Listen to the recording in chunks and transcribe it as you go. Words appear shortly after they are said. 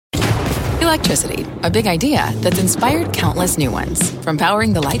Electricity, a big idea that's inspired countless new ones. From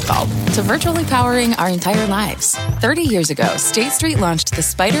powering the light bulb to virtually powering our entire lives. 30 years ago, State Street launched the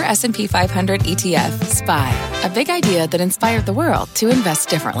Spider S&P 500 ETF, SPY. A big idea that inspired the world to invest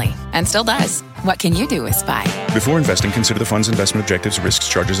differently. And still does. What can you do with SPY? Before investing, consider the fund's investment objectives, risks,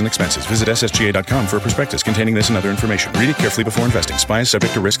 charges, and expenses. Visit ssga.com for a prospectus containing this and other information. Read it carefully before investing. SPY is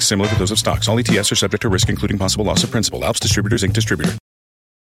subject to risks similar to those of stocks. All ETFs are subject to risk, including possible loss of principal. Alps Distributors, Inc. Distributor.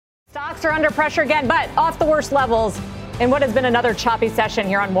 Stocks are under pressure again, but off the worst levels in what has been another choppy session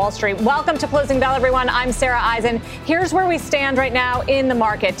here on Wall Street. Welcome to Closing Bell, everyone. I'm Sarah Eisen. Here's where we stand right now in the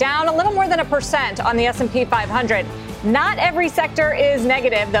market. Down a little more than 1% on the S&P 500. Not every sector is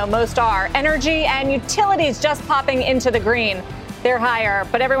negative, though most are. Energy and utilities just popping into the green. They're higher,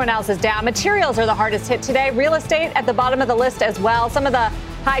 but everyone else is down. Materials are the hardest hit today. Real estate at the bottom of the list as well. Some of the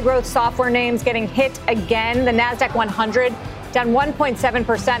high-growth software names getting hit again. The NASDAQ 100 down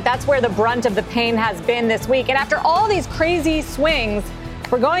 1.7%. That's where the brunt of the pain has been this week. And after all these crazy swings,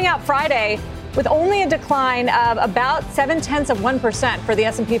 we're going out Friday with only a decline of about 0.7% for the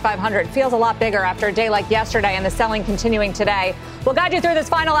S&P 500. Feels a lot bigger after a day like yesterday and the selling continuing today. We'll guide you through this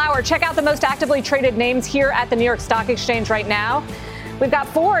final hour. Check out the most actively traded names here at the New York Stock Exchange right now. We've got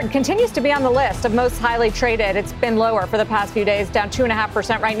Ford continues to be on the list of most highly traded. It's been lower for the past few days, down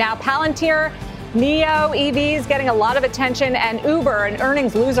 2.5% right now. Palantir, NIO, EVs getting a lot of attention, and Uber, an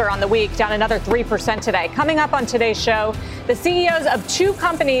earnings loser on the week, down another 3% today. Coming up on today's show, the CEOs of two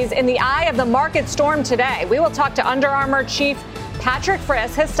companies in the eye of the market storm today. We will talk to Under Armour Chief Patrik,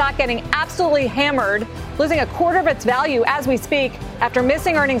 his stock getting absolutely hammered, losing a quarter of its value as we speak after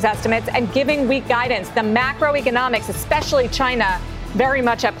missing earnings estimates and giving weak guidance. The macroeconomics, especially China, very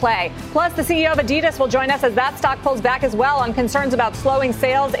much at play. Plus, the CEO of Adidas will join us as that stock pulls back as well on concerns about slowing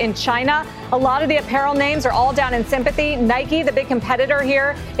sales in China. A lot of the apparel names are all down in sympathy. Nike, the big competitor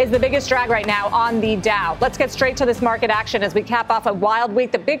here, is the biggest drag right now on the Dow. Let's get straight to this market action as we cap off a wild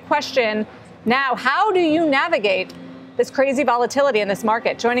week. The big question now, how do you navigate this crazy volatility in this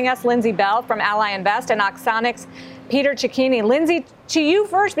market? Joining us, Lindsey Bell from Ally Invest and Axonic's Peter Cecchini. Lindsey, to you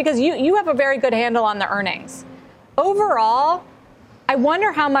first, because you have a very good handle on the earnings. Overall, I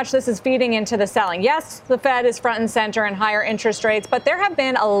wonder how much this is feeding into the selling. Yes, the Fed is front and center and higher interest rates, but there have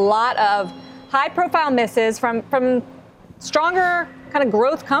been a lot of high-profile misses from stronger kind of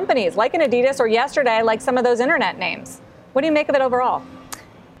growth companies like an Adidas or yesterday, like some of those internet names. What do you make of it overall?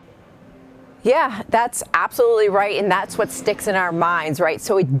 Yeah, that's absolutely right. And that's what sticks in our minds, right?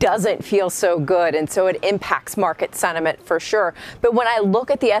 So it doesn't feel so good. And so it impacts market sentiment for sure. But when I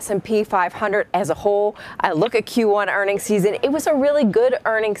look at the S&P 500 as a whole, I look at Q1 earnings season. It was a really good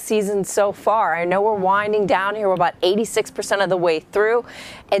earnings season so far. I know we're winding down here. We're about 86% of the way through.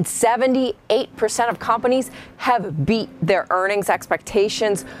 And 78% of companies have beat their earnings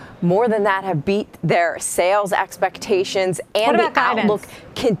expectations. More than that, have beat their sales expectations, and the outlook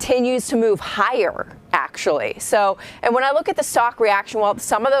continues to move higher, actually. So, and when I look at the stock reaction, well,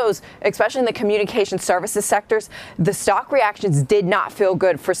 some of those, especially in the communication services sectors, the stock reactions did not feel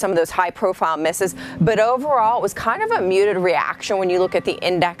good for some of those high-profile misses. But overall, it was kind of a muted reaction when you look at the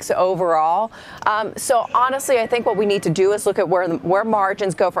index overall. So honestly, I think what we need to do is look at where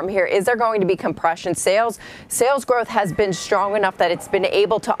margins go from here. Is there going to be compression? Sales growth has been strong enough that it's been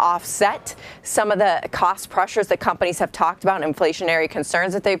able to offset some of the cost pressures that companies have talked about, inflationary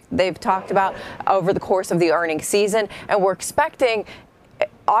concerns that they've talked about over the course of the earnings season. And we're expecting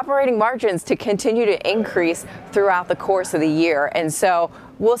operating margins to continue to increase throughout the course of the year. And so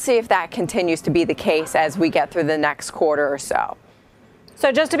we'll see if that continues to be the case as we get through the next quarter or so.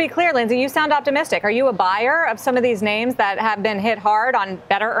 So just to be clear, Lindsey, you sound optimistic. Are you a buyer of some of these names that have been hit hard on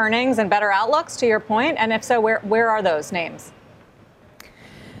better earnings and better outlooks, to your point? And if so, where are those names?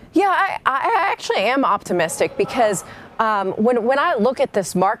 Yeah, I actually am optimistic because when I look at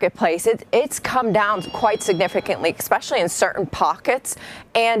this marketplace, it's come down quite significantly, especially in certain pockets.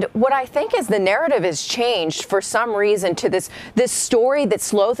 And what I think is the narrative has changed for some reason to this story that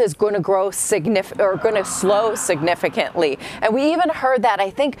sloth is going to grow slow significantly. And we even heard that. I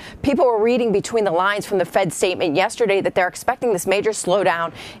think people were reading between the lines from the Fed statement yesterday that they're expecting this major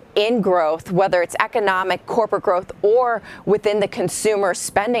slowdown in growth, whether it's economic, corporate growth, or within the consumer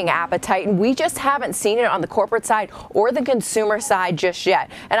spending appetite. And we just haven't seen it on the corporate side or the consumer side just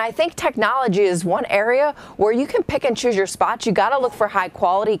yet. And I think technology is one area where you can pick and choose your spots. You got to look for high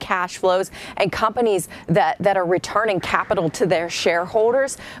quality cash flows and companies that are returning capital to their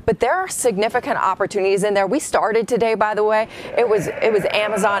shareholders. But there are significant opportunities in there. We started today, by the way. It was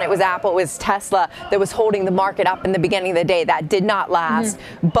Amazon, it was Apple, it was Tesla that was holding the market up in the beginning of the day. That did not last.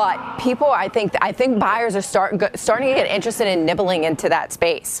 But people, I think buyers are starting to get interested in nibbling into that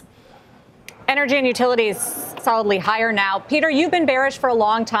space. Energy and utilities solidly higher now. Peter, you've been bearish for a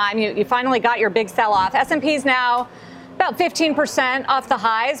long time. You finally got your big sell-off. S&P's now about 15% off the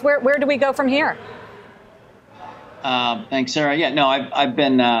highs. Where do we go from here? Thanks, Sarah. Yeah, no, I've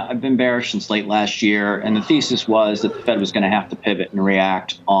been bearish since late last year, and the thesis was that the Fed was going to have to pivot and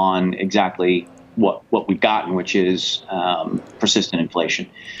react on exactly what we've gotten, which is persistent inflation.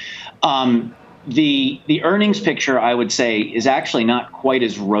 The earnings picture, I would say, is actually not quite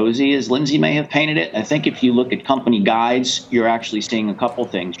as rosy as Lindsey may have painted it. I think if you look at company guides, you're actually seeing a couple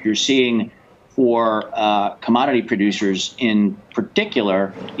things. You're seeing for commodity producers in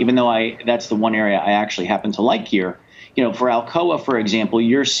particular, even though that's the one area I actually happen to like here. For Alcoa, for example,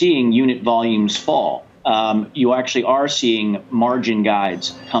 you're seeing unit volumes fall. You actually are seeing margin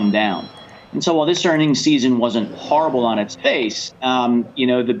guides come down. And so while this earnings season wasn't horrible on its face,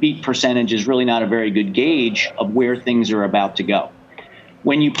 the beat percentage is really not a very good gauge of where things are about to go.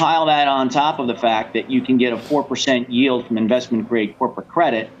 When you pile that on top of the fact that you can get a 4% yield from investment-grade corporate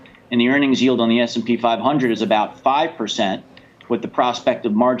credit, and the earnings yield on the S&P 500 is about 5%, with the prospect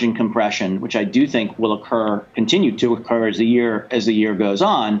of margin compression, which I do think will continue to occur as the year goes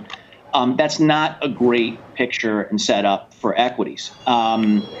on, that's not a great picture and setup for equities.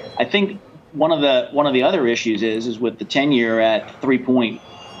 I think one of the other issues is with the 10-year at 3.1,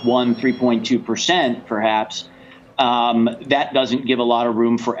 3.2%, perhaps. That doesn't give a lot of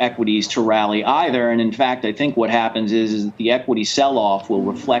room for equities to rally either. And in fact, I think what happens is that the equity sell-off will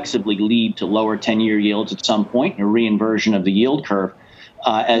reflexively lead to lower 10-year yields at some point, and a reinversion of the yield curve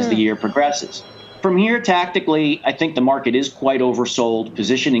as the year progresses. From here, tactically, I think the market is quite oversold.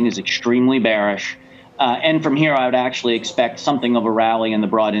 Positioning is extremely bearish. And from here, I would actually expect something of a rally in the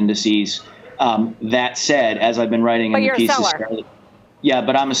broad indices. That said, as I've been writing in the pieces, you're a seller. Yeah,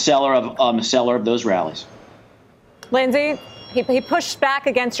 but I'm a seller of those rallies. Lindsey, he pushed back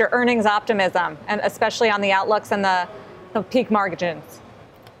against your earnings optimism, and especially on the outlooks and the peak margins.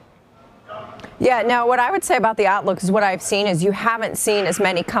 Yeah, now what I would say about the outlook is what I've seen is you haven't seen as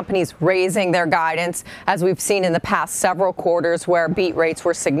many companies raising their guidance as we've seen in the past several quarters where beat rates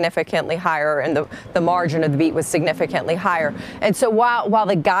were significantly higher and the margin of the beat was significantly higher. And so while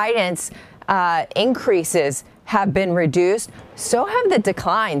the guidance increases have been reduced, so have the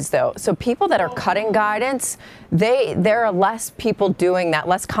declines, though. So people that are cutting guidance, there are less people doing that,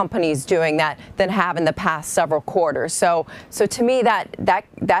 less companies doing that than have in the past several quarters. So to me,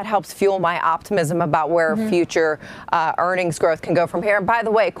 that helps fuel my optimism about where future earnings growth can go from here. And by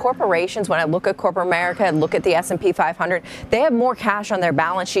the way, corporations, when I look at corporate America and look at the S&P 500, they have more cash on their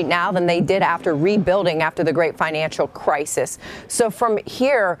balance sheet now than they did after rebuilding after the great financial crisis. So from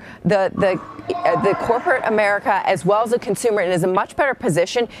here, the corporate America as well as the consumer is a much better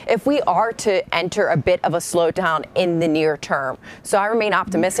position if we are to enter a bit of a slowdown in the near term. So I remain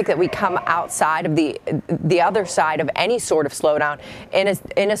optimistic that we come outside of the other side of any sort of slowdown in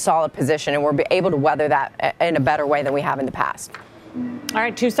a solid position, and we'll be able to weather that in a better way than we have in the past. All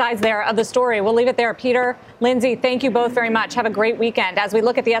right, two sides there of the story. We'll leave it there. Peter, Lindsey, thank you both very much. Have a great weekend. As we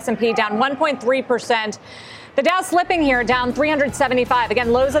look at the S&P down 1.3%. The Dow slipping here, down 375.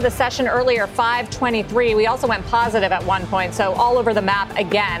 Again, lows of the session earlier, 523. We also went positive at one point, so all over the map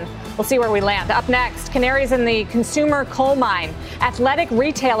again. We'll see where we land. Up next, canaries in the consumer coal mine. Athletic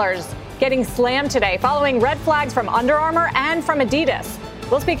retailers getting slammed today following red flags from Under Armour and from Adidas.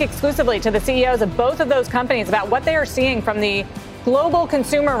 We'll speak exclusively to the CEOs of both of those companies about what they are seeing from the global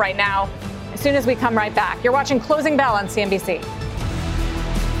consumer right now as soon as we come right back. You're watching Closing Bell on CNBC.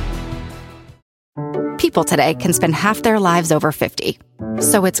 People today can spend half their lives over 50.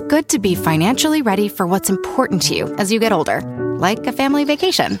 So it's good to be financially ready for what's important to you as you get older, like a family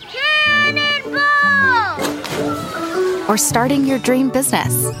vacation. Cannonball! Or starting your dream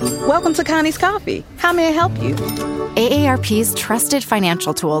business. Welcome to Connie's Coffee. How may I help you? AARP's trusted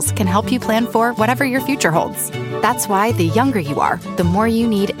financial tools can help you plan for whatever your future holds. That's why the younger you are, the more you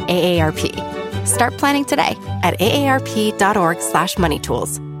need AARP. Start planning today at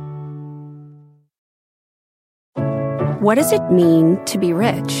aarp.org/moneytools. What does it mean to be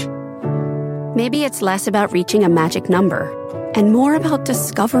rich? Maybe it's less about reaching a magic number and more about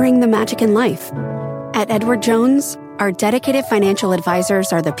discovering the magic in life. At Edward Jones, our dedicated financial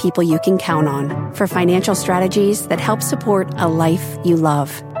advisors are the people you can count on for financial strategies that help support a life you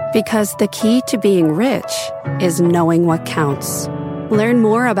love. Because the key to being rich is knowing what counts. Learn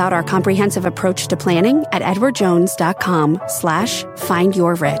more about our comprehensive approach to planning at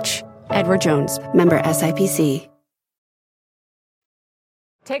edwardjones.com/findyourrich. Edward Jones, member SIPC.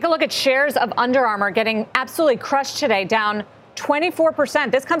 Take a look at shares of Under Armour getting absolutely crushed today, down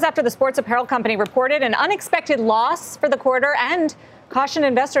 24%. This comes after the sports apparel company reported an unexpected loss for the quarter and cautioned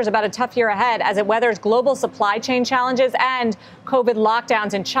investors about a tough year ahead as it weathers global supply chain challenges and COVID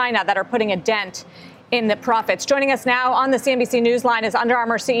lockdowns in China that are putting a dent in the profits. Joining us now on the CNBC Newsline is Under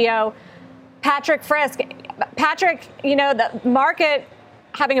Armour CEO Patrik Frisk. Patrik, the market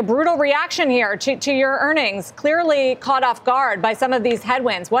having a brutal reaction here to your earnings, clearly caught off guard by some of these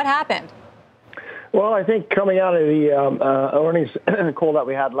headwinds. What happened? Well, I think coming out of the earnings call that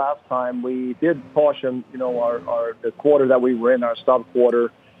we had last time, we did caution, the quarter that we were in, our stub quarter,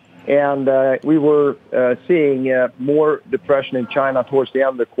 and we were seeing more depression in China towards the end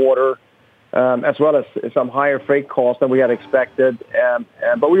of the quarter, as well as some higher freight costs than we had expected.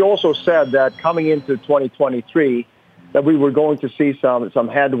 But we also said that coming into 2023, that we were going to see some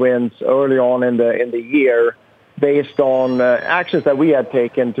headwinds early on in the year, based on actions that we had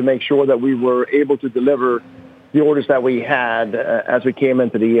taken to make sure that we were able to deliver the orders that we had as we came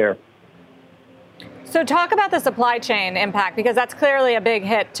into the year. So talk about the supply chain impact, because that's clearly a big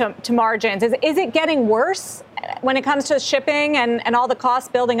hit to margins. Is it getting worse when it comes to shipping and all the costs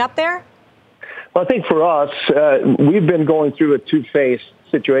building up there? Well, I think for us, we've been going through a two-phase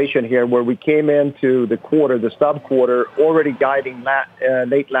situation here where we came into the quarter, the stub quarter, already guiding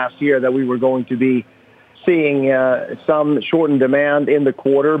late last year that we were going to be seeing some shortened demand in the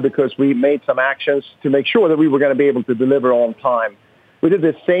quarter because we made some actions to make sure that we were going to be able to deliver on time. We did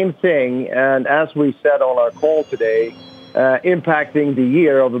the same thing, and as we said on our call today, impacting the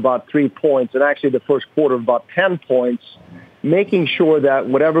year of about 3 points, and actually the first quarter of about 10 points, making sure that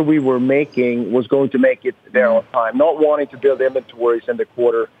whatever we were making was going to make it there on time, not wanting to build inventories in the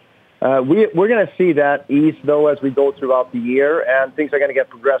quarter. We're going to see that ease, though, as we go throughout the year, and things are going to get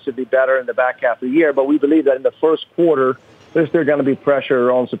progressively better in the back half of the year. But we believe that in the first quarter, there's still going to be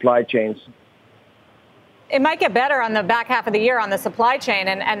pressure on supply chains. It might get better on the back half of the year on the supply chain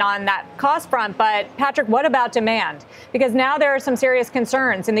and on that cost front. But, Patrik, what about demand? Because now there are some serious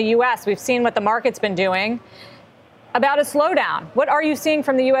concerns in the U.S. We've seen what the market's been doing about a slowdown. What are you seeing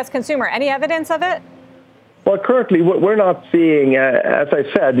from the U.S. consumer? Any evidence of it? Well, currently, we're not seeing, as I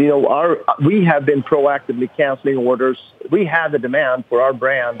said, we have been proactively canceling orders. We have the demand for our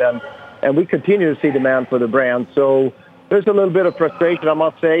brand, and we continue to see demand for the brand. So there's a little bit of frustration, I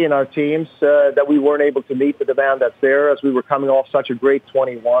must say, in our teams that we weren't able to meet the demand that's there, as we were coming off such a great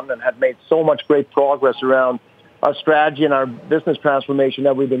 21 and had made so much great progress around our strategy and our business transformation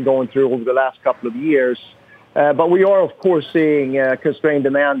that we've been going through over the last couple of years. But we are, of course, seeing constrained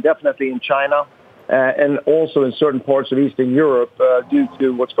demand definitely in China and also in certain parts of Eastern Europe due to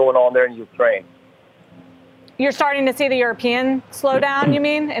what's going on there in Ukraine. You're starting to see the European slowdown, you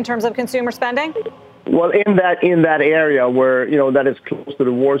mean, in terms of consumer spending? Well, in that area where, that is close to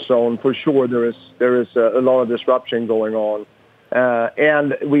the war zone, for sure there is a lot of disruption going on.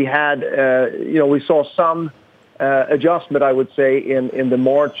 And we had, we saw some adjustment, I would say, in the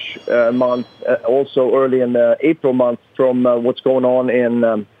March month, also early in the April month from what's going on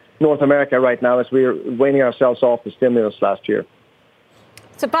in North America right now as we're weaning ourselves off the stimulus last year.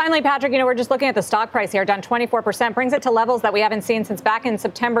 So finally, Patrik, we're just looking at the stock price here, down 24%, brings it to levels that we haven't seen since back in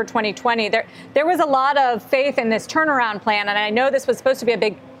September 2020. There was a lot of faith in this turnaround plan, and I know this was supposed to be a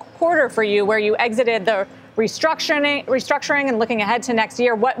big quarter for you where you exited the restructuring and looking ahead to next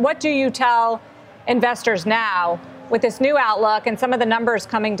year. What do you tell investors now with this new outlook and some of the numbers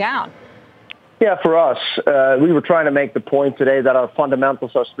coming down? Yeah, for us, we were trying to make the point today that our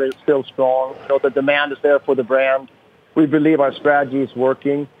fundamentals are still strong. The demand is there for the brand. We believe our strategy is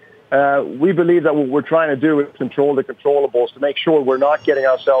working. We believe that what we're trying to do is control the controllables to make sure we're not getting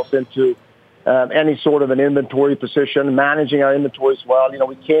ourselves into any sort of an inventory position, managing our inventories well.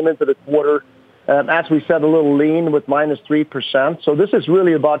 We came into the quarter, as we said, a little lean with minus 3%. So this is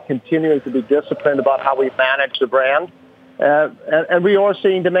really about continuing to be disciplined about how we manage the brand. And we are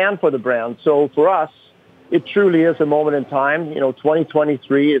seeing demand for the brand. So for us, it truly is a moment in time.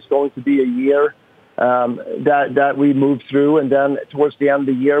 2023 is going to be a year that we move through. And then towards the end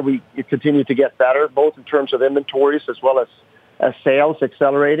of the year, we continue to get better, both in terms of inventories as well as sales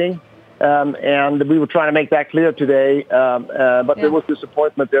accelerating. And we were trying to make that clear today. But there was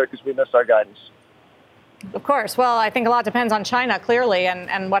disappointment there because we missed our guidance. Of course. Well, I think a lot depends on China, clearly,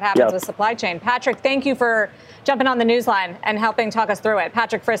 and what happens with supply chain. Patrik, thank you for jumping on the Newsline and helping talk us through it.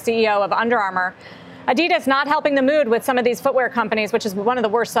 Patrik Frisk, CEO of Under Armour. Adidas not helping the mood with some of these footwear companies, which is one of the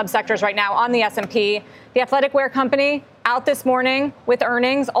worst subsectors right now on the S&P. The athletic wear company out this morning with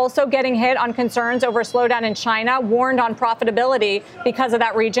earnings, also getting hit on concerns over a slowdown in China, warned on profitability because of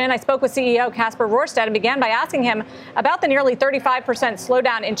that region. I spoke with CEO Kasper Rorsted and began by asking him about the nearly 35%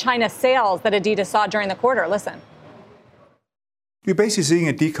 slowdown in China sales that Adidas saw during the quarter. Listen. You're basically seeing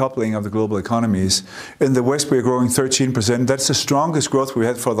a decoupling of the global economies. In the West, we're growing 13%. That's the strongest growth we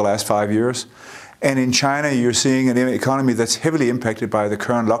had for the last 5 years. And in China, you're seeing an economy that's heavily impacted by the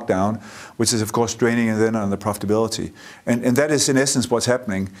current lockdown, which is, of course, draining and then on the profitability. And that is, in essence, what's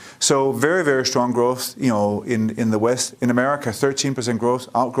happening. So very, very strong growth, in the West. In America, 13% growth,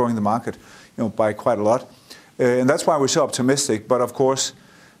 outgrowing the market, by quite a lot. And that's why we're so optimistic. But, of course,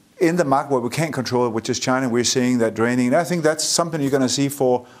 in the market where we can't control it, which is China, we're seeing that draining. And I think that's something you're going to see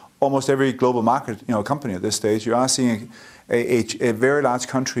for almost every global market, company at this stage. You are seeing a very large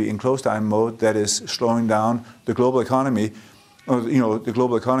country in close-down mode that is slowing down the global economy,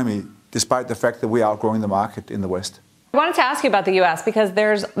 despite the fact that we are outgrowing the market in the West. I wanted to ask you about the U.S. because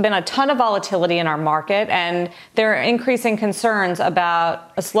there's been a ton of volatility in our market, and there are increasing concerns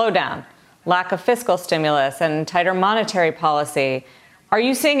about a slowdown, lack of fiscal stimulus, and tighter monetary policy. Are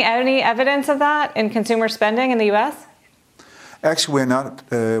you seeing any evidence of that in consumer spending in the U.S.? Actually, we're not.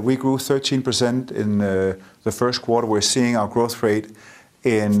 We grew 13% in the first quarter. We're seeing our growth rate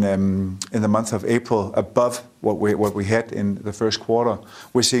in the month of April above what we had in the first quarter.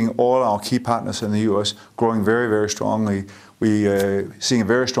 We're seeing all our key partners in the U.S. growing very, very strongly. We're seeing a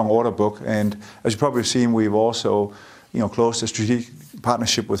very strong order book. And as you've probably seen, we've also closed a strategic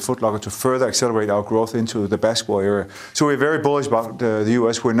partnership with Foot Locker to further accelerate our growth into the basketball area. So we're very bullish about the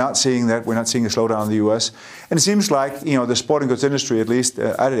U.S. We're not seeing that. We're not seeing a slowdown in the U.S. And it seems like, the sporting goods industry, at least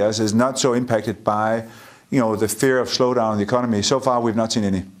Adidas, is not so impacted by, the fear of slowdown in the economy. So far, we've not seen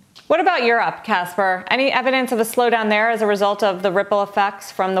any. What about Europe, Kasper? Any evidence of a slowdown there as a result of the ripple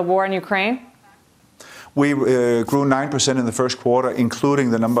effects from the war in Ukraine? We grew 9% in the first quarter,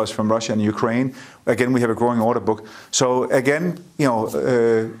 including the numbers from Russia and Ukraine. Again, we have a growing order book. So again,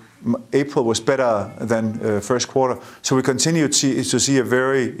 April was better than first quarter. So we continue to see a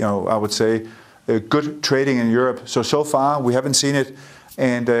very, I would say, good trading in Europe. So far, we haven't seen it.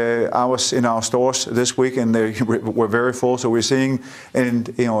 And I was in our stores this week, and they were very full. So we're seeing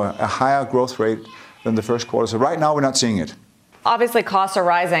a higher growth rate than the first quarter. So right now, we're not seeing it. Obviously, costs are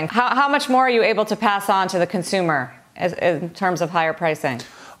rising. How much more are you able to pass on to the consumer in terms of higher pricing?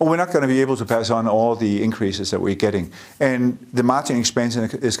 Well, we're not going to be able to pass on all the increases that we're getting. And the margin expansion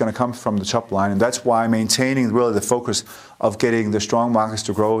is going to come from the top line. And that's why maintaining really the focus of getting the strong markets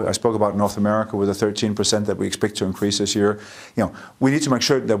to grow. I spoke about North America with the 13% that we expect to increase this year. We need to make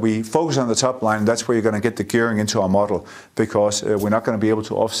sure that we focus on the top line. That's where you're going to get the gearing into our model, because we're not going to be able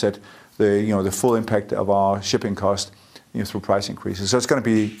to offset the full impact of our shipping cost through price increases. So it's going to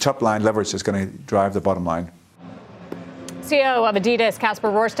be top-line leverage that's going to drive the bottom line. CEO of Adidas, Kasper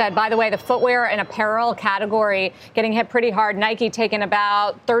Rorsted. By the way, the footwear and apparel category getting hit pretty hard. Nike taking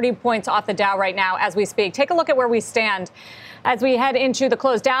about 30 points off the Dow right now as we speak. Take a look at where we stand as we head into the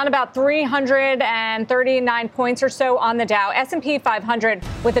close. Down about 339 points or so on the Dow. S&P 500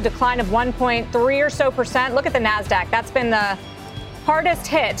 with a decline of 1.3 or so percent. Look at the NASDAQ. That's been the hardest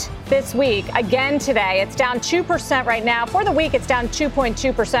hit this week. Again today, it's down 2% right now. For the week, it's down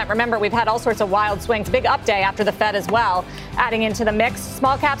 2.2%. Remember, we've had all sorts of wild swings. Big up day after the Fed as well, adding into the mix.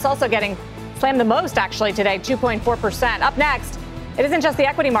 Small caps also getting slammed the most, actually, today, 2.4%. Up next, it isn't just the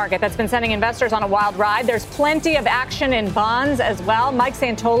equity market that's been sending investors on a wild ride. There's plenty of action in bonds as well. Mike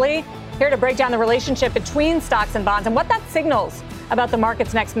Feroli here to break down the relationship between stocks and bonds and what that signals about the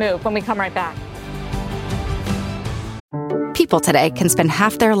market's next move when we come right back. People today can spend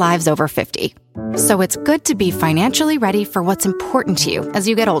half their lives over 50. So it's good to be financially ready for what's important to you as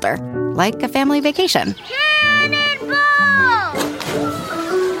you get older, like a family vacation. Cannonball!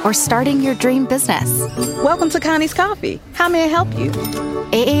 Or starting your dream business. Welcome to Connie's Coffee. How may I help you?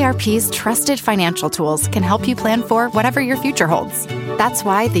 AARP's trusted financial tools can help you plan for whatever your future holds. That's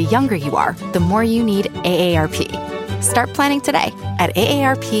why the younger you are, the more you need AARP. Start planning today at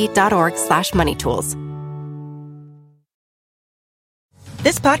aarp.org/moneytools.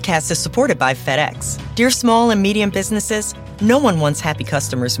 This podcast is supported by FedEx. Dear small and medium businesses, no one wants happy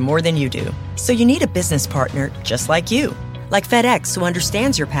customers more than you do. So you need a business partner just like you. Like FedEx, who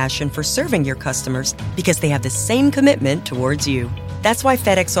understands your passion for serving your customers because they have the same commitment towards you. That's why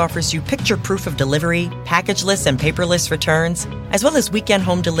FedEx offers you picture proof of delivery, packageless and paperless returns, as well as weekend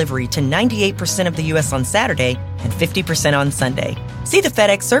home delivery to 98% of the U.S. on Saturday and 50% on Sunday. See the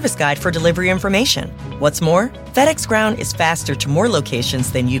FedEx service guide for delivery information. What's more, FedEx Ground is faster to more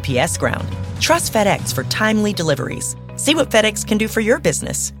locations than UPS Ground. Trust FedEx for timely deliveries. See what FedEx can do for your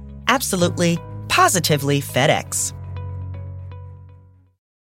business. Absolutely, positively FedEx.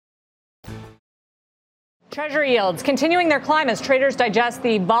 Treasury yields continuing their climb as traders digest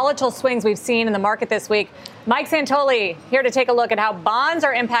the volatile swings we've seen in the market this week. Mike Feroli here to take a look at how bonds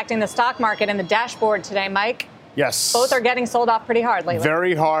are impacting the stock market and the dashboard today. Mike? Yes. Both are getting sold off pretty hard lately.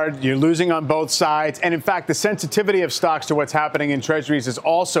 Very hard. You're losing on both sides. And in fact, the sensitivity of stocks to what's happening in treasuries has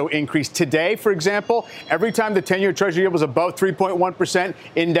also increased. Today, for example, every time the 10-year treasury yield was above 3.1%,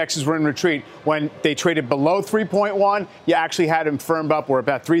 indexes were in retreat. When they traded below 3.1, you actually had them firmed up. We're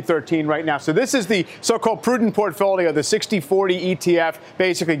about 313 right now. So this is the so-called prudent portfolio, the 60-40 ETF,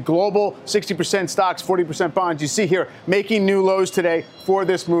 basically global 60% stocks, 40% bonds. You see here making new lows today for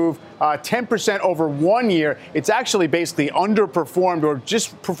this move, 10% over 1 year. It's actually basically underperformed or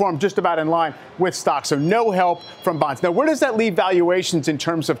just performed just about in line with stocks. So no help from bonds. Now, where does that leave valuations in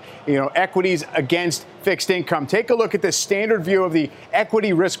terms of, equities against fixed income? Take a look at this standard view of the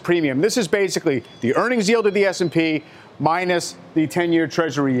equity risk premium. This is basically the earnings yield of the S&P minus the 10-year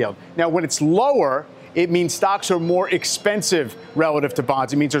treasury yield. Now, when it's lower, it means stocks are more expensive relative to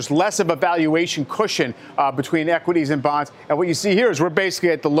bonds. It means there's less of a valuation cushion between equities and bonds. And what you see here is we're basically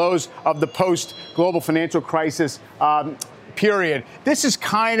at the lows of the post-global financial crisis period. This is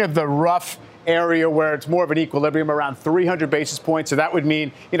kind of the rough area where it's more of an equilibrium, around 300 basis points. So that would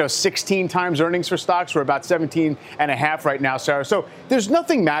mean, 16 times earnings for stocks. We're about 17 and a half right now, Sarah. So there's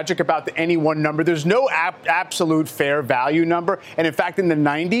nothing magic about any one number. There's no absolute fair value number. And in fact, in the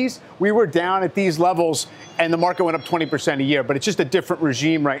 90s, we were down at these levels and the market went up 20% a year. But it's just a different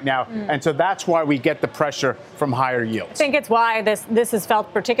regime right now. And so that's why we get the pressure from higher yields. I think it's why this has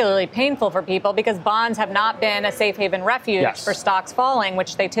felt particularly painful for people, because bonds have not been a safe haven refuge for stocks falling,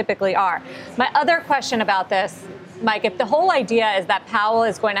 which they typically are. My other question about this, Mike, if the whole idea is that Powell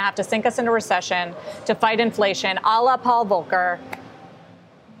is going to have to sink us into recession to fight inflation, a la Paul Volcker,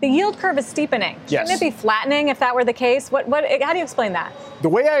 the yield curve is steepening. Shouldn't it be flattening if that were the case? How do you explain that? The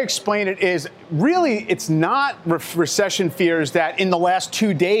way I explain it is really it's not recession fears that in the last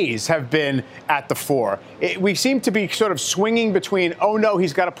 2 days have been at the fore. We seem to be sort of swinging between, oh, no,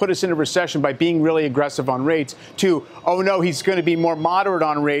 he's got to put us into recession by being really aggressive on rates, to, oh, no, he's going to be more moderate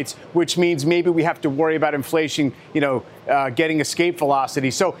on rates, which means maybe we have to worry about inflation, getting escape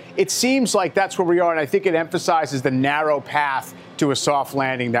velocity. So it seems like that's where we are. And I think it emphasizes the narrow path to a soft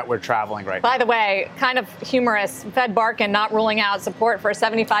landing that we're traveling right now. By the way, kind of humorous, Fed Barkin not ruling out support for a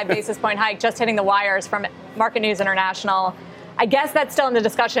 75 basis point hike, just hitting the wires from Market News International. I guess that's still in the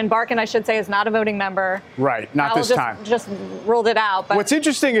discussion. Barkin, I should say, is not a voting member. Right, not Powell this time. Just ruled it out. But what's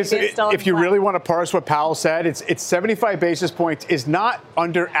interesting is if you really want to parse what Powell said, it's 75 basis points is not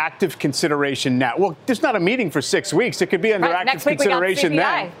under active consideration now. Well, there's not a meeting for 6 weeks. It could be under active consideration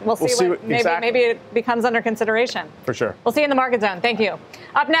then. We'll see what maybe it becomes under consideration. For sure. We'll see you in the market zone. Thank you.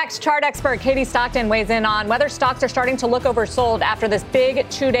 Up next, chart expert Katie Stockton weighs in on whether stocks are starting to look oversold after this big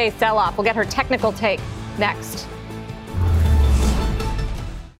 2-day sell-off. We'll get her technical take next.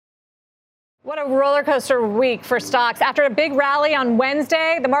 What a roller coaster week for stocks. After a big rally on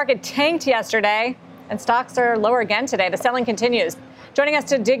Wednesday, the market tanked yesterday, and stocks are lower again today. The selling continues. Joining us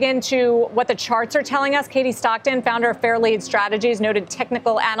to dig into what the charts are telling us, Katie Stockton, founder of Fairlead Strategies, noted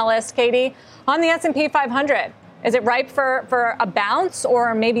technical analyst. Katie, on the S&P 500, is it ripe for a bounce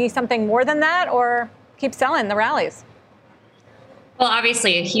or maybe something more than that, or keep selling the rallies? Well,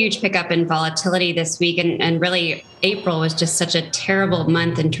 obviously a huge pickup in volatility this week, and really April was just such a terrible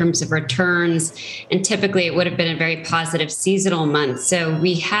month in terms of returns, and typically it would have been a very positive seasonal month. So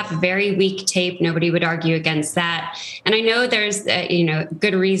we have very weak tape. Nobody would argue against that. And I know there's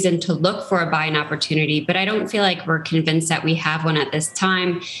good reason to look for a buying opportunity, but I don't feel like we're convinced that we have one at this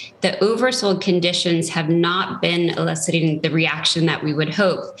time. The oversold conditions have not been eliciting the reaction that we would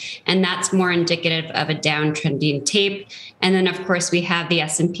hope, and that's more indicative of a downtrending tape. And then, of course, we have the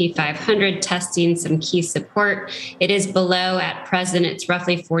S&P 500 testing some key support. It is below at present. It's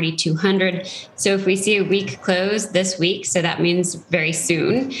roughly 4,200. So if we see a weak close this week, so that means very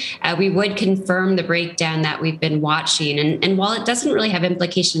soon, we would confirm the breakdown that we've been watching. And while it doesn't really have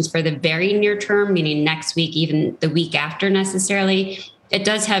implications for the very near term, meaning next week, even the week after necessarily, it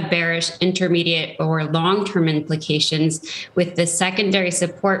does have bearish, intermediate, or long-term implications with the secondary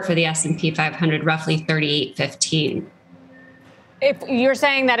support for the S&P 500 roughly 38.15. If you're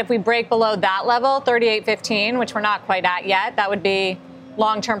saying that if we break below that level, 38.15, which we're not quite at yet, that would be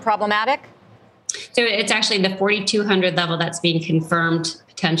long-term problematic? So it's actually the 4,200 level that's being confirmed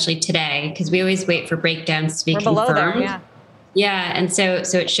potentially today, because we always wait for breakdowns to be confirmed. Below there, yeah. Yeah, and so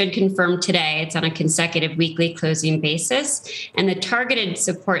it should confirm today. It's on a consecutive weekly closing basis, and the targeted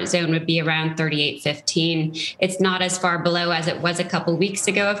support zone would be around 38.15. It's not as far below as it was a couple weeks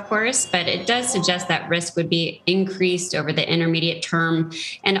ago, of course, but it does suggest that risk would be increased over the intermediate term.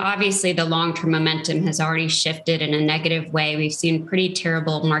 And obviously, the long-term momentum has already shifted in a negative way. We've seen pretty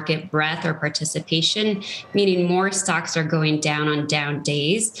terrible market breadth or participation, meaning more stocks are going down on down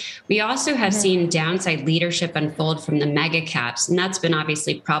days. We also have seen downside leadership unfold from the mega caps. And that's been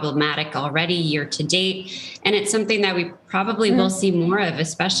obviously problematic already year to date. And it's something that we probably will see more of,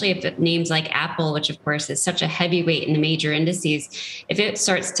 especially if it names like Apple, which of course is such a heavyweight in the major indices. If it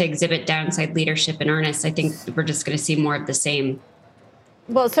starts to exhibit downside leadership in earnest, I think we're just going to see more of the same.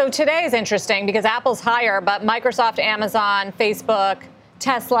 Well, so today is interesting because Apple's higher, but Microsoft, Amazon, Facebook,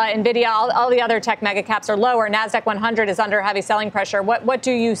 Tesla, NVIDIA, all the other tech mega caps are lower. NASDAQ 100 is under heavy selling pressure. What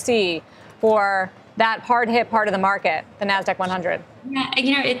do you see for that hard hit part of the market, the NASDAQ 100? Yeah,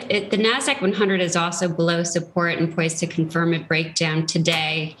 the NASDAQ 100 is also below support and poised to confirm a breakdown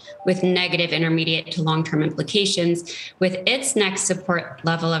today with negative intermediate to long-term implications, with its next support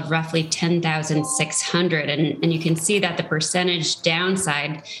level of roughly 10,600. And you can see that the percentage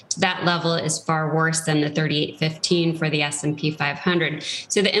downside to that level is far worse than the 38.15 for the S&P 500.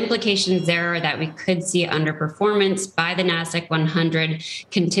 So the implications there are that we could see underperformance by the NASDAQ 100,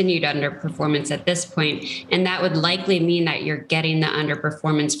 continued underperformance at this point, and that would likely mean that you're getting the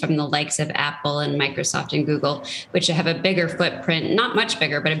underperformance from the likes of Apple and Microsoft and Google, which have a bigger footprint, not much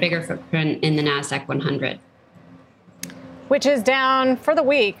bigger, but a bigger footprint in the NASDAQ 100. Which is down for the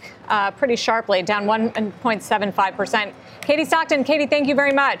week pretty sharply, down 1.75%. Katie Stockton. Katie, thank you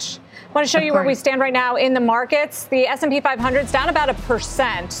very much. I want to show you where we stand right now in the markets. The S&P 500 is down about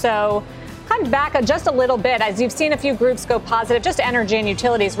 1%, so kind of back just a little bit as you've seen a few groups go positive, just energy and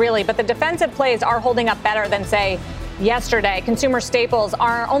utilities really, but the defensive plays are holding up better than, say, yesterday. Consumer staples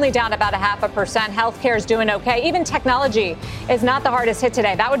are only down about 0.5%. Healthcare is doing okay. Even technology is not the hardest hit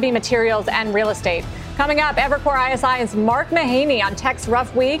today. That would be materials and real estate. Coming up, Evercore ISI's Mark Mahaney on tech's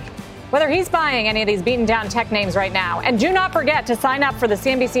rough week, whether he's buying any of these beaten down tech names right now. And do not forget to sign up for the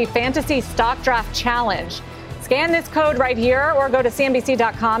CNBC Fantasy Stock Draft Challenge. Scan this code right here or go to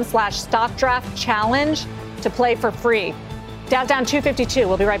cnbc.com/stockdraftchallenge to play for free. Dow's down 252.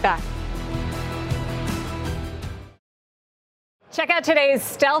 We'll be right back. Check out today's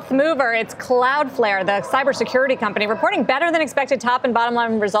stealth mover. It's Cloudflare, the cybersecurity company, reporting better than expected top and bottom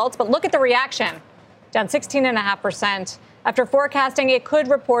line results. But look at the reaction, down 16.5% after forecasting it could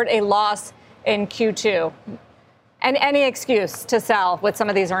report a loss in Q2. And any excuse to sell with some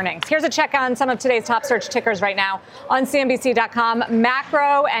of these earnings. Here's a check on some of today's top search tickers right now on CNBC.com.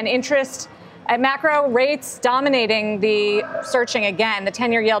 Macro and interest. At macro, rates dominating the searching again. The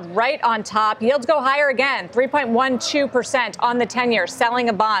 10-year yield right on top. Yields go higher again, 3.12% on the 10-year, selling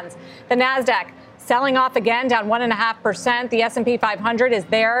of bonds. The NASDAQ selling off again, down 1.5%. The S&P 500 is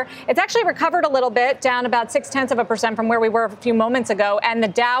there. It's actually recovered a little bit, down about 0.6% from where we were a few moments ago. And the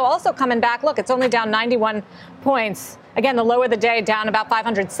Dow also coming back. Look, it's only down 91 points. Again, the low of the day, down about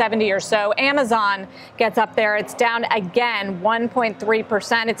 570 or so. Amazon gets up there. It's down again,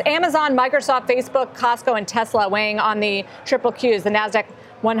 1.3%. It's Amazon, Microsoft, Facebook, Costco, and Tesla weighing on the triple Qs, the NASDAQ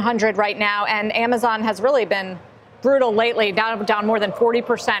 100 right now. And Amazon has really been brutal lately, down more than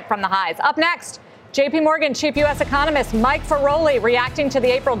 40% from the highs. Up next, JP Morgan Chief U.S. Economist Mike Feroli reacting to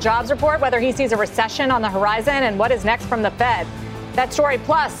the April jobs report, whether he sees a recession on the horizon and what is next from the Fed. That story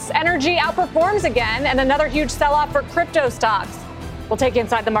plus energy outperforms again and another huge sell-off for crypto stocks. We'll take you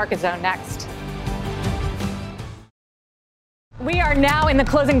inside the market zone next. We are now in the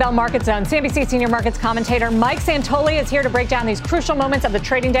closing bell market zone. CNBC senior markets commentator Mike Santoli is here to break down these crucial moments of the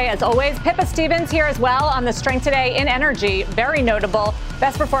trading day. As always, Pippa Stevens here as well on the strength today in energy. Very notable,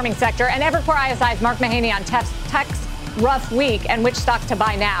 best performing sector. And Evercore ISI's Mark Mahaney on tech's rough week and which stocks to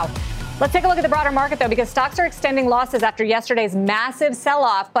buy now. Let's take a look at the broader market, though, because stocks are extending losses after yesterday's massive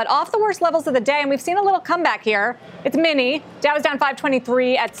sell-off, but off the worst levels of the day. And we've seen a little comeback here. It's mini. Dow is down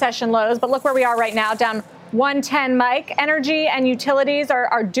 523 at session lows, but look where we are right now, down 110, Mike. Energy and utilities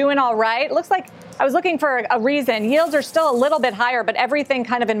are doing all right. Looks like I was looking for a reason. Yields are still a little bit higher, but everything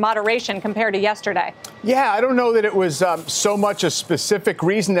kind of in moderation compared to yesterday. Yeah, I don't know that it was so much a specific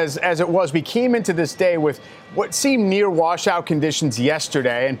reason as it was. We came into this day with what seemed near washout conditions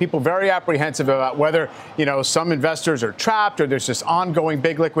yesterday, and people very apprehensive about whether, some investors are trapped or there's this ongoing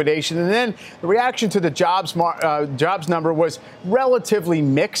big liquidation. And then the reaction to the jobs number was relatively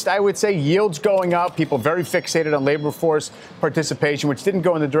mixed, I would say. Yields going up, people very fixated on labor force participation, which didn't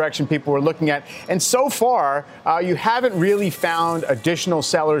go in the direction people were looking at. And so far, you haven't really found additional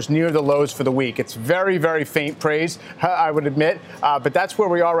sellers near the lows for the week. It's very very, very faint praise, I would admit. But that's where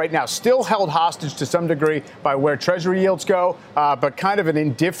we are right now. Still held hostage to some degree by where Treasury yields go, but kind of an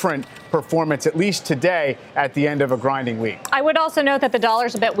indifferent performance, at least today, at the end of a grinding week. I would also note that the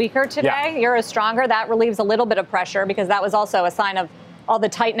dollar's a bit weaker today. Yeah. Euro stronger. That relieves a little bit of pressure because that was also a sign of all the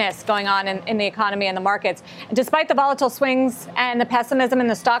tightness going on in the economy and the markets. Despite the volatile swings and the pessimism in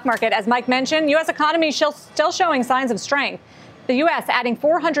the stock market, as Mike mentioned, U.S. economy still showing signs of strength. The U.S. adding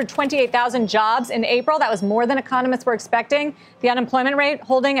 428,000 jobs in April. That was more than economists were expecting. The unemployment rate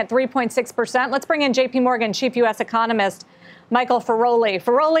holding at 3.6%. Let's bring in J.P. Morgan Chief U.S. Economist Michael Feroli.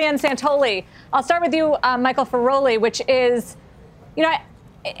 Feroli and Santoli. I'll start with you, Michael Feroli, which is,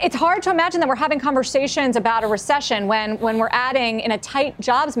 it's hard to imagine that we're having conversations about a recession when we're adding in a tight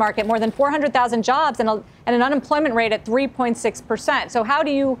jobs market more than 400,000 jobs and an unemployment rate at 3.6%. So how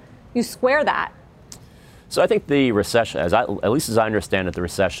do you square that? So I think the recession, at least as I understand it, the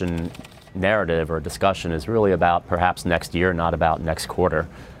recession narrative or discussion is really about perhaps next year, not about next quarter.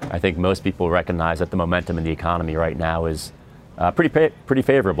 I think most people recognize that the momentum in the economy right now is pretty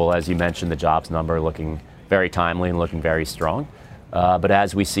favorable. As you mentioned, the jobs number looking very timely and looking very strong. But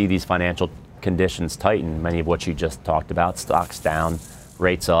as we see these financial conditions tighten, many of what you just talked about, stocks down,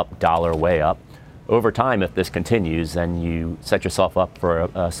 rates up, dollar way up, over time, if this continues, then you set yourself up for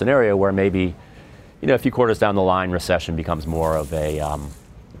a scenario where maybe, a few quarters down the line, recession becomes more of a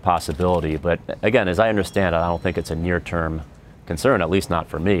possibility. But again, as I understand it, I don't think it's a near-term concern, at least not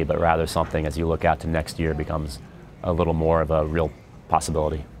for me, but rather something as you look out to next year becomes a little more of a real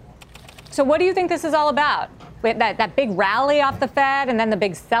possibility. So what do you think this is all about? That big rally off the Fed and then the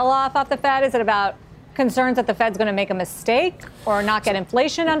big sell-off off the Fed? Is it about concerns that the Fed's going to make a mistake or not get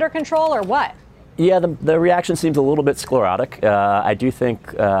inflation under control or what? Yeah, the reaction seems a little bit sclerotic. I do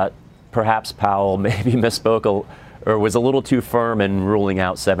think perhaps Powell maybe misspoke or was a little too firm in ruling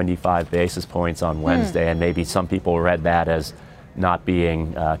out 75 basis points on Wednesday, and maybe some people read that as not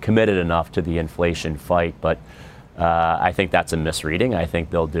being committed enough to the inflation fight. But I think that's a misreading. I think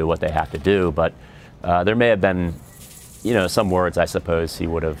they'll do what they have to do. But there may have been, some words I suppose he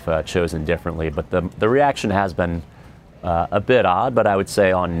would have chosen differently. But the reaction has been a bit odd. But I would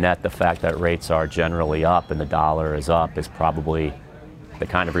say on net, the fact that rates are generally up and the dollar is up is probably the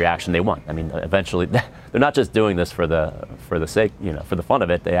kind of reaction they want. I mean, eventually, they're not just doing this for the sake, for the fun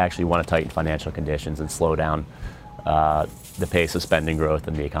of it. They actually want to tighten financial conditions and slow down the pace of spending growth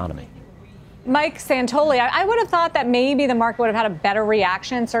in the economy. Mike Santoli, I would have thought that maybe the market would have had a better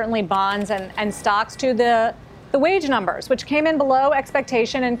reaction, certainly bonds and stocks, to the wage numbers, which came in below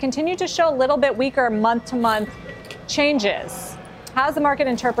expectation and continue to show a little bit weaker month-to-month changes. How's the market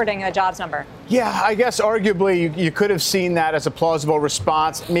interpreting the jobs number? Yeah, I guess arguably you could have seen that as a plausible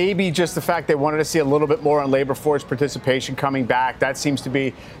response. Maybe just the fact they wanted to see a little bit more on labor force participation coming back. That seems to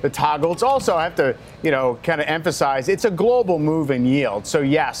be the toggle. It's also, I have to, kind of emphasize, it's a global move in yield. So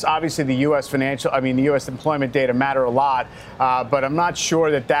yes, obviously the U.S. the U.S. employment data matter a lot, but I'm not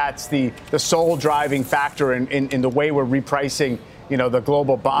sure that that's the sole driving factor in the way we're repricing the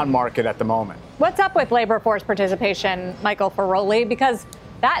global bond market at the moment. What's up with labor force participation, Michael Feroli? Because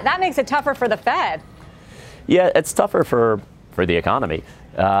that makes it tougher for the Fed. Yeah, it's tougher for the economy.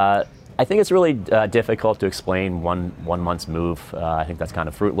 I think it's really difficult to explain one month's move. I think that's kind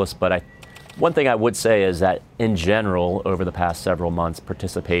of fruitless. But one thing I would say is that in general, over the past several months,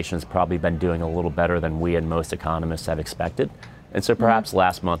 participation's probably been doing a little better than we and most economists have expected. And so perhaps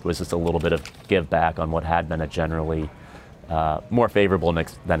last month was just a little bit of give back on what had been a generally more favorable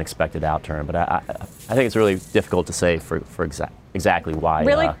than expected outturn. But I think it's really difficult to say for exactly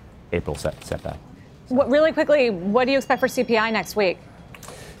why April set back. Really quickly, what do you expect for CPI next week?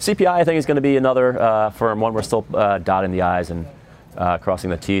 CPI, I think, is going to be another firm one. We're still dotting the I's and crossing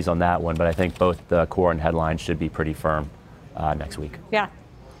the T's on that one. But I think both the core and headlines should be pretty firm next week. Yeah.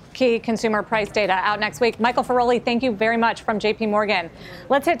 Key consumer price data out next week. Michael Feroli, thank you very much from J.P. Morgan.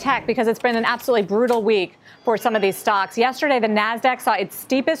 Let's hit tech because it's been an absolutely brutal week for some of these stocks. Yesterday, the Nasdaq saw its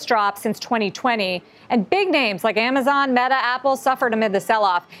steepest drop since 2020, and big names like Amazon, Meta, Apple suffered amid the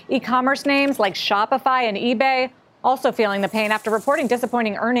sell-off. E-commerce names like Shopify and eBay also feeling the pain after reporting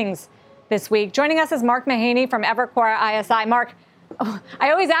disappointing earnings this week. Joining us is Mark Mahaney from Evercore ISI. Mark,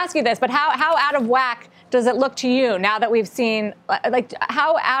 I always ask you this, but how out of whack does it look to you now that we've seen,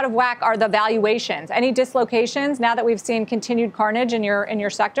 how out of whack are the valuations? Any dislocations now that we've seen continued carnage in your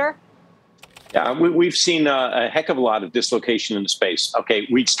sector? Yeah, we've seen a heck of a lot of dislocation in the space. Okay,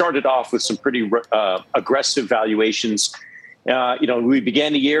 we started off with some pretty aggressive valuations We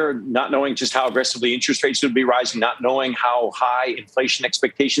began the year not knowing just how aggressively interest rates would be rising, not knowing how high inflation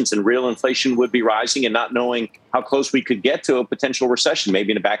expectations and real inflation would be rising, and not knowing how close we could get to a potential recession,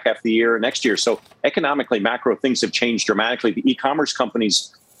 maybe in the back half of the year or next year. So economically, macro things have changed dramatically. The e-commerce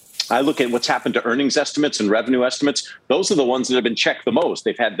companies, I look at what's happened to earnings estimates and revenue estimates. Those are the ones that have been checked the most.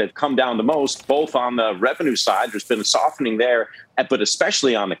 They've come down the most, both on the revenue side. There's been a softening there, but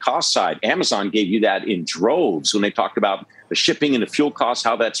especially on the cost side. Amazon gave you that in droves when they talked about the shipping and the fuel costs,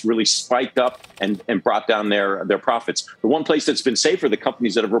 how that's really spiked up and brought down their profits. The one place that's been safer, the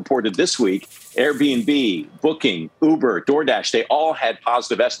companies that have reported this week, Airbnb, Booking, Uber, DoorDash, they all had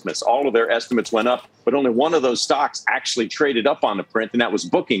positive estimates. All of their estimates went up, but only one of those stocks actually traded up on the print, and that was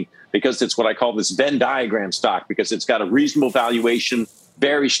Booking, because it's what I call this Venn diagram stock, because it's got a reasonable valuation,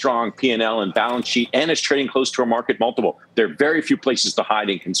 very strong P&L and balance sheet, and it's trading close to a market multiple. There are very few places to hide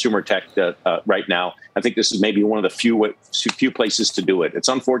in consumer tech right now. I think this is maybe one of the few places to do it. It's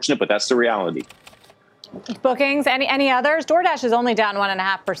unfortunate, but that's the reality. Bookings, any others? DoorDash is only down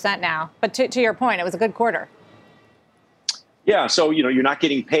 1.5% now. But to your point, it was a good quarter. Yeah, so you're not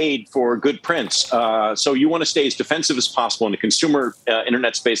getting paid for good prints. So you want to stay as defensive as possible in the consumer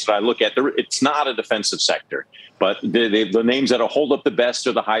internet space that I look at. It's not a defensive sector, but the names that'll hold up the best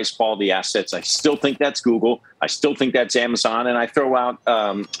are the highest quality assets. I still think that's Google. I still think that's Amazon, and I throw out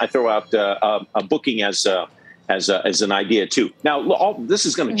a Booking as an idea too. Now, all this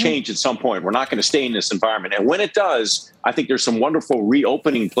is going to change at some point. We're not going to stay in this environment, and when it does, I think there's some wonderful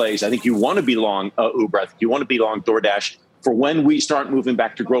reopening plays. I think you want to be long Uber. I think you want to be long DoorDash for when we start moving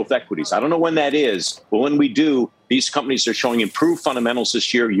back to growth equities. I don't know when that is, but when we do, these companies are showing improved fundamentals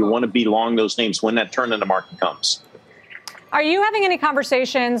this year. You want to be long those names when that turn in the market comes. Are you having any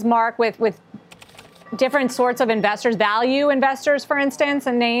conversations, Mark, with different sorts of investors, value investors, for instance,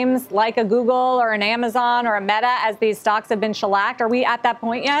 and names like a Google or an Amazon or a Meta as these stocks have been shellacked? Are we at that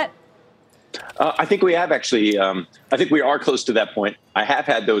point yet? I think we have actually. I think we are close to that point. I have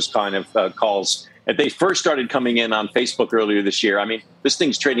had those kind of calls. They first started coming in on Facebook earlier this year. I mean, this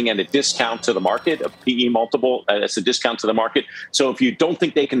thing's trading at a discount to the market, a PE multiple. It's a discount to the market. So if you don't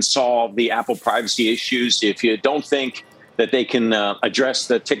think they can solve the Apple privacy issues, if you don't think that they can address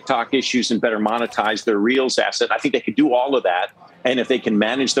the TikTok issues and better monetize their Reels asset, I think they could do all of that. And if they can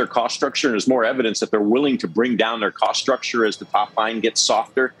manage their cost structure, and there's more evidence that they're willing to bring down their cost structure as the top line gets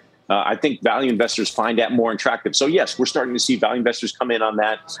softer, I think value investors find that more attractive. So, yes, we're starting to see value investors come in on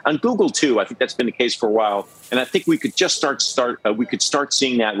that. On Google, too, I think that's been the case for a while. And I think we could just start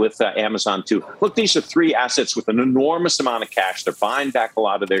seeing that with Amazon, too. Look, these are three assets with an enormous amount of cash. They're buying back a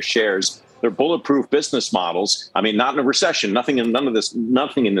lot of their shares. They're bulletproof business models. I mean, not in a recession. Nothing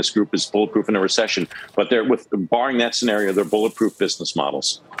in this group is bulletproof in a recession. But barring that scenario, they're bulletproof business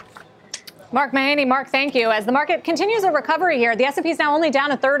models. Mark Mahaney, Mark, thank you. As the market continues a recovery here, the S&P is now only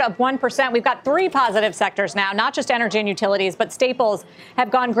down 1/3%. We've got three positive sectors now, not just energy and utilities, but staples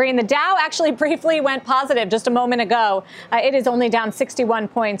have gone green. The Dow actually briefly went positive just a moment ago. It is only down 61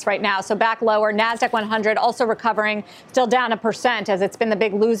 points right now, so back lower. NASDAQ 100 also recovering, still down 1% as it's been the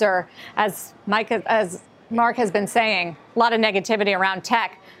big loser, as Mark has been saying. A lot of negativity around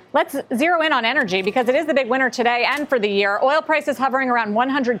tech. Let's zero in on energy because it is the big winner today and for the year. Oil prices hovering around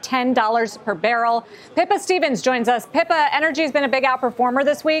 $110 per barrel. Pippa Stevens joins us. Pippa, energy has been a big outperformer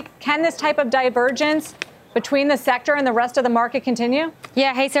this week. Can this type of divergence between the sector and the rest of the market continue?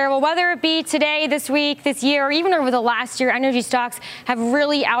 Yeah. Hey, Sarah. Well, whether it be today, this week, this year, or even over the last year, energy stocks have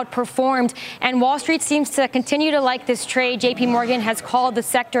really outperformed. And Wall Street seems to continue to like this trade. JP Morgan has called the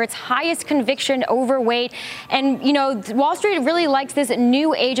sector its highest conviction overweight. And, Wall Street really likes this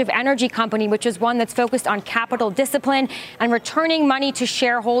new age of energy company, which is one that's focused on capital discipline and returning money to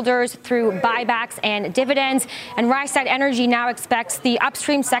shareholders through buybacks and dividends. And Rorsted Energy now expects the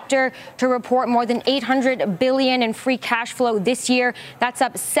upstream sector to report more than $800 billion in free cash flow this year. That's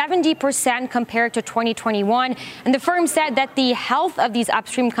up 70% compared to 2021. And the firm said that the health of these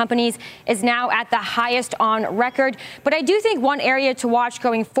upstream companies is now at the highest on record. But I do think one area to watch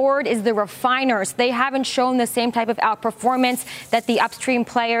going forward is the refiners. They haven't shown the same type of outperformance that the upstream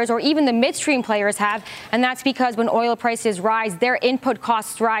players or even the midstream players have. And that's because when oil prices rise, their input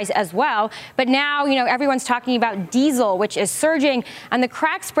costs rise as well. But now, everyone's talking about diesel, which is surging, and the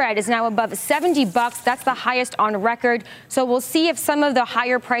crack spread is now above $70. That's the highest on record. So we'll see if some of the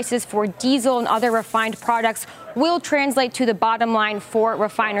higher prices for diesel and other refined products will translate to the bottom line for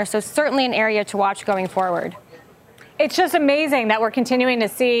refiners. So certainly an area to watch going forward. It's just amazing that we're continuing to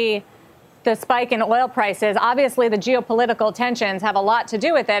see the spike in oil prices. Obviously, the geopolitical tensions have a lot to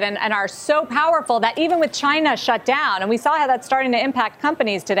do with it and are so powerful that even with China shut down, and we saw how that's starting to impact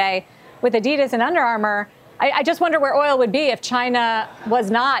companies today with Adidas and Under Armour, I just wonder where oil would be if China was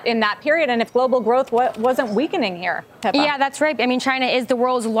not in that period and if global growth wasn't weakening here. Pippa. Yeah, that's right. I mean, China is the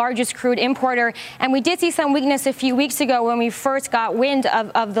world's largest crude importer. And we did see some weakness a few weeks ago when we first got wind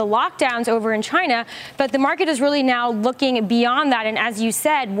of the lockdowns over in China. But the market is really now looking beyond that. And as you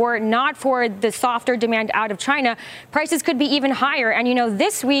said, were it not for the softer demand out of China, prices could be even higher. And,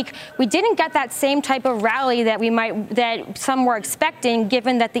 this week we didn't get that same type of rally that some were expecting,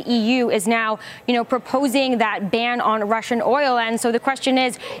 given that the EU is now, proposing that ban on Russian oil. And so the question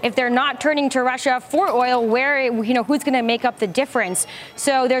is, if they're not turning to Russia for oil, who's going to make up the difference?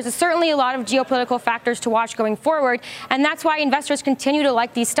 So there's certainly a lot of geopolitical factors to watch going forward. And that's why investors continue to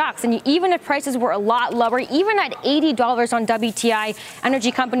like these stocks. And even if prices were a lot lower, even at $80 on WTI,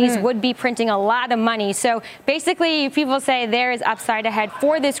 energy companies would be printing a lot of money. So basically, people say there is upside ahead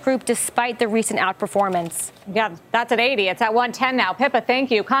for this group despite the recent outperformance. Yeah, that's at 80. It's at 110 now. Pippa, thank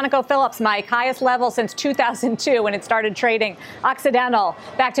you. ConocoPhillips, Mike, highest level since 2002 when it started trading. Occidental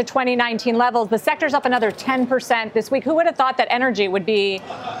back to 2019 levels. The sector's up another 10% this week. Who would have thought that energy would be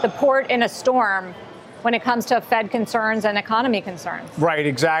the port in a storm when it comes to Fed concerns and economy concerns? Right,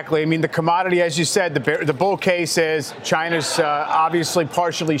 exactly. I mean, the commodity, as you said, the bull case is China's obviously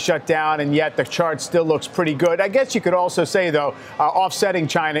partially shut down, and yet the chart still looks pretty good. I guess you could also say, though, offsetting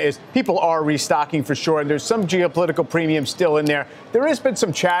China is people are restocking for sure, and there's some geopolitical premium still in there. There has been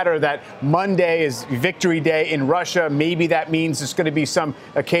some chatter that Monday is Victory Day in Russia. Maybe that means there's going to be some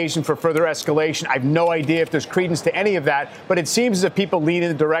occasion for further escalation. I have no idea if there's credence to any of that, but it seems as if people lean in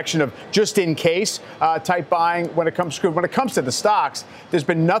the direction of just in case type buying when it comes to the stocks. There's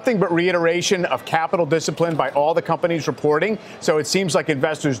been nothing but reiteration of capital discipline by all the companies reporting. So it seems like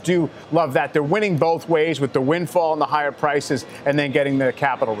investors do love that. They're winning both ways with the windfall and the higher prices and then getting the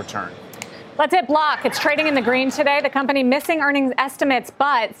capital return. Let's hit Block. It's trading in the green today. The company missing earnings estimates,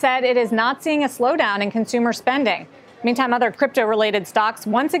 but said it is not seeing a slowdown in consumer spending. Meantime, other crypto-related stocks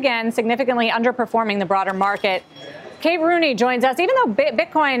once again significantly underperforming the broader market. Kate Rooney joins us. Even though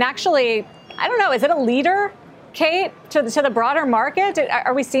Bitcoin actually, I don't know, is it a leader, Kate, to the broader market?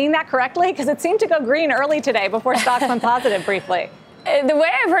 Are we seeing that correctly? Because it seemed to go green early today before stocks went positive briefly. The way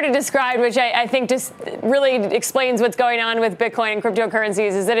I've heard it described, which I think just really explains what's going on with Bitcoin and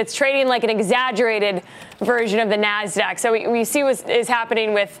cryptocurrencies, is that it's trading like an exaggerated version of the NASDAQ. So we see what is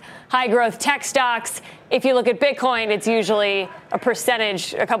happening with high growth tech stocks. If you look at Bitcoin, it's usually a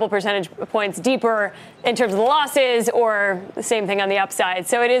couple percentage points deeper in terms of the losses, or the same thing on the upside.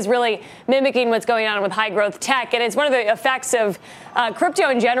 So it is really mimicking what's going on with high growth tech. And it's one of the effects of crypto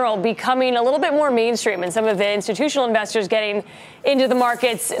in general becoming a little bit more mainstream, and some of the institutional investors getting into the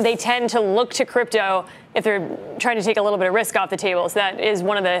markets, they tend to look to crypto if they're trying to take a little bit of risk off the table. So that is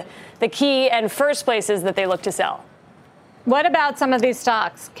one of the key and first places that they look to sell. What about some of these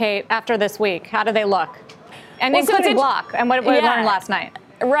stocks, Kate, after this week? How do they look? And including Block and what we learned last night.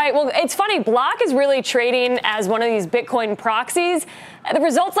 Right. Well, it's funny. Block is really trading as one of these Bitcoin proxies. The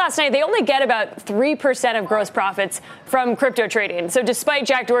results last night, they only get about 3% of gross profits from crypto trading. So despite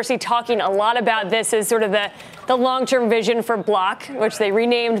Jack Dorsey talking a lot about this as sort of the long-term vision for Block, which they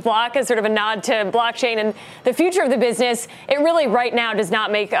renamed Block as sort of a nod to blockchain and the future of the business, it really right now does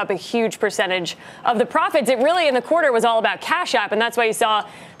not make up a huge percentage of the profits. It really in the quarter was all about Cash App, and that's why you saw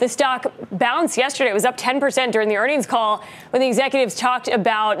the stock bounce yesterday. It was up 10% during the earnings call when the executives talked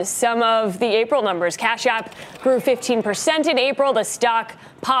about some of the April numbers. Cash App grew 15% in April. The stock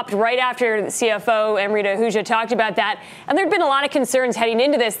popped right after the CFO, Amrita Ahuja, talked about that. And there had been a lot of concerns heading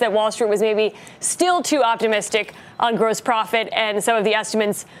into this that Wall Street was maybe still too optimistic on gross profit and some of the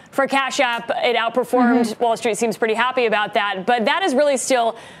estimates for Cash App. It outperformed. Wall Street seems pretty happy about that. But that is really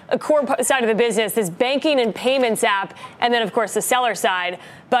still a core side of the business, this banking and payments app, and then, of course, the seller side.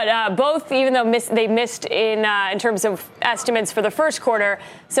 But both, even though they missed in terms of estimates for the first quarter,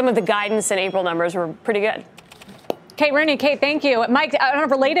 some of the guidance and April numbers were pretty good. Kate Rooney, Kate, thank you. Mike, on a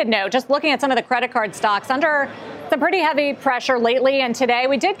related note, just looking at some of the credit card stocks under some pretty heavy pressure lately, and today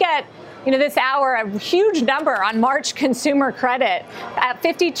we did get, this hour, a huge number on March consumer credit at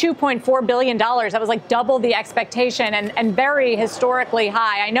 $52.4 billion. That was like double the expectation and very historically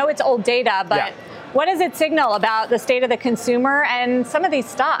high. I know it's old data, but what does it signal about the state of the consumer and some of these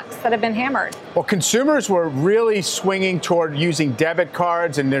stocks that have been hammered? Well, consumers were really swinging toward using debit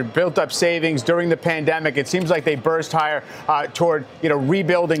cards and their built-up savings during the pandemic. It seems like they burst higher toward,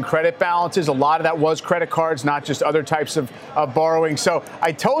 rebuilding credit balances. A lot of that was credit cards, not just other types of borrowing. So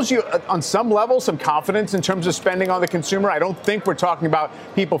I told you on some level, some confidence in terms of spending on the consumer. I don't think we're talking about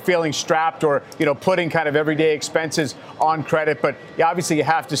people feeling strapped or, putting kind of everyday expenses on credit. But obviously you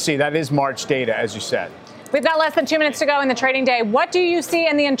have to see that is March data, as you said. We've got less than 2 minutes to go in the trading day. What do you see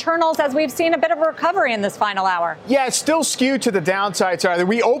in the internals as we've seen a bit of a recovery in this final hour? Yeah, it's still skewed to the downside side.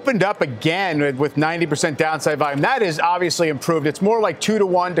 We opened up again with 90% downside volume. That is obviously improved. It's more like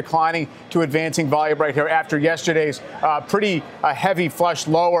 2-to-1 declining to advancing volume right here after yesterday's pretty heavy flush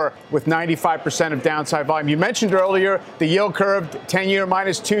lower with 95% of downside volume. You mentioned earlier the yield curve, 10-year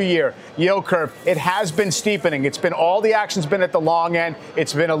minus 2-year yield curve. It has been steepening. It's been all the action's been at the long end.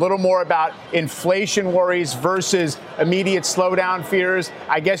 It's been a little more about inflation worries versus immediate slowdown fears.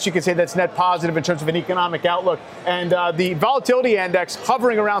 I guess you could say that's net positive in terms of an economic outlook. And the volatility index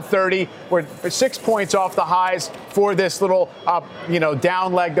hovering around 30. We're 6 points off the highs for this little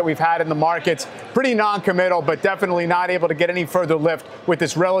down leg that we've had in the markets. Pretty non-committal, but definitely not able to get any further lift with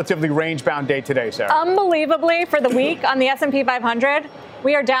this relatively range-bound day today, Sarah. Unbelievably, for the week on the S&P 500,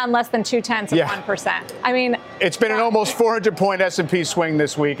 we are down less than 0.2%. I mean, it's been an almost 400-point S&P swing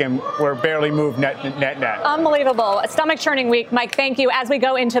this week, and we're barely moved net. Unbelievable. A stomach-churning week. Mike, thank you. As we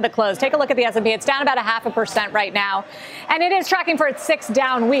go into the close, take a look at the S&P. It's down about 0.5% right now, and it is tracking for its 6th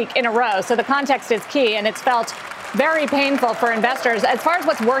down week in a row. So the context is key, and it's felt very painful for investors. As far as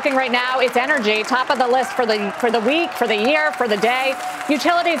what's working right now, it's energy, top of the list for the week, for the year, for the day.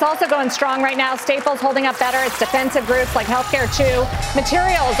 Utilities also going strong right now. Staples holding up better. It's defensive groups like healthcare too.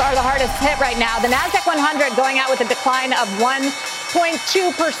 Materials are the hardest hit right now. The Nasdaq 100 going out with a decline of 1.2%.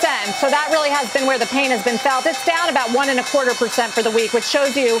 So that really has been where the pain has been felt. It's down about 1.25% for the week, which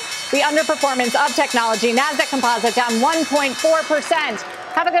shows you the underperformance of technology. Nasdaq Composite down 1.4%.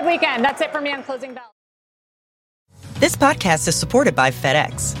 Have a good weekend. That's it for me on Closing Bell. This podcast is supported by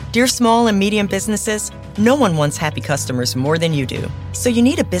FedEx. Dear small and medium businesses, no one wants happy customers more than you do. So you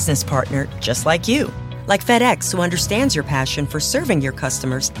need a business partner just like you. Like FedEx, who understands your passion for serving your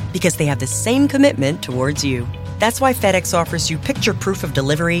customers because they have the same commitment towards you. That's why FedEx offers you picture proof of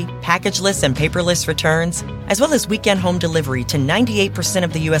delivery, packageless and paperless returns, as well as weekend home delivery to 98%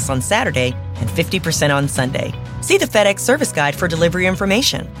 of the U.S. on Saturday and 50% on Sunday. See the FedEx service guide for delivery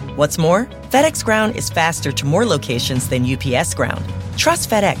information. What's more, FedEx Ground is faster to more locations than UPS Ground. Trust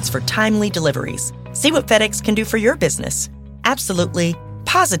FedEx for timely deliveries. See what FedEx can do for your business. Absolutely,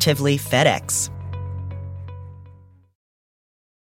 positively FedEx.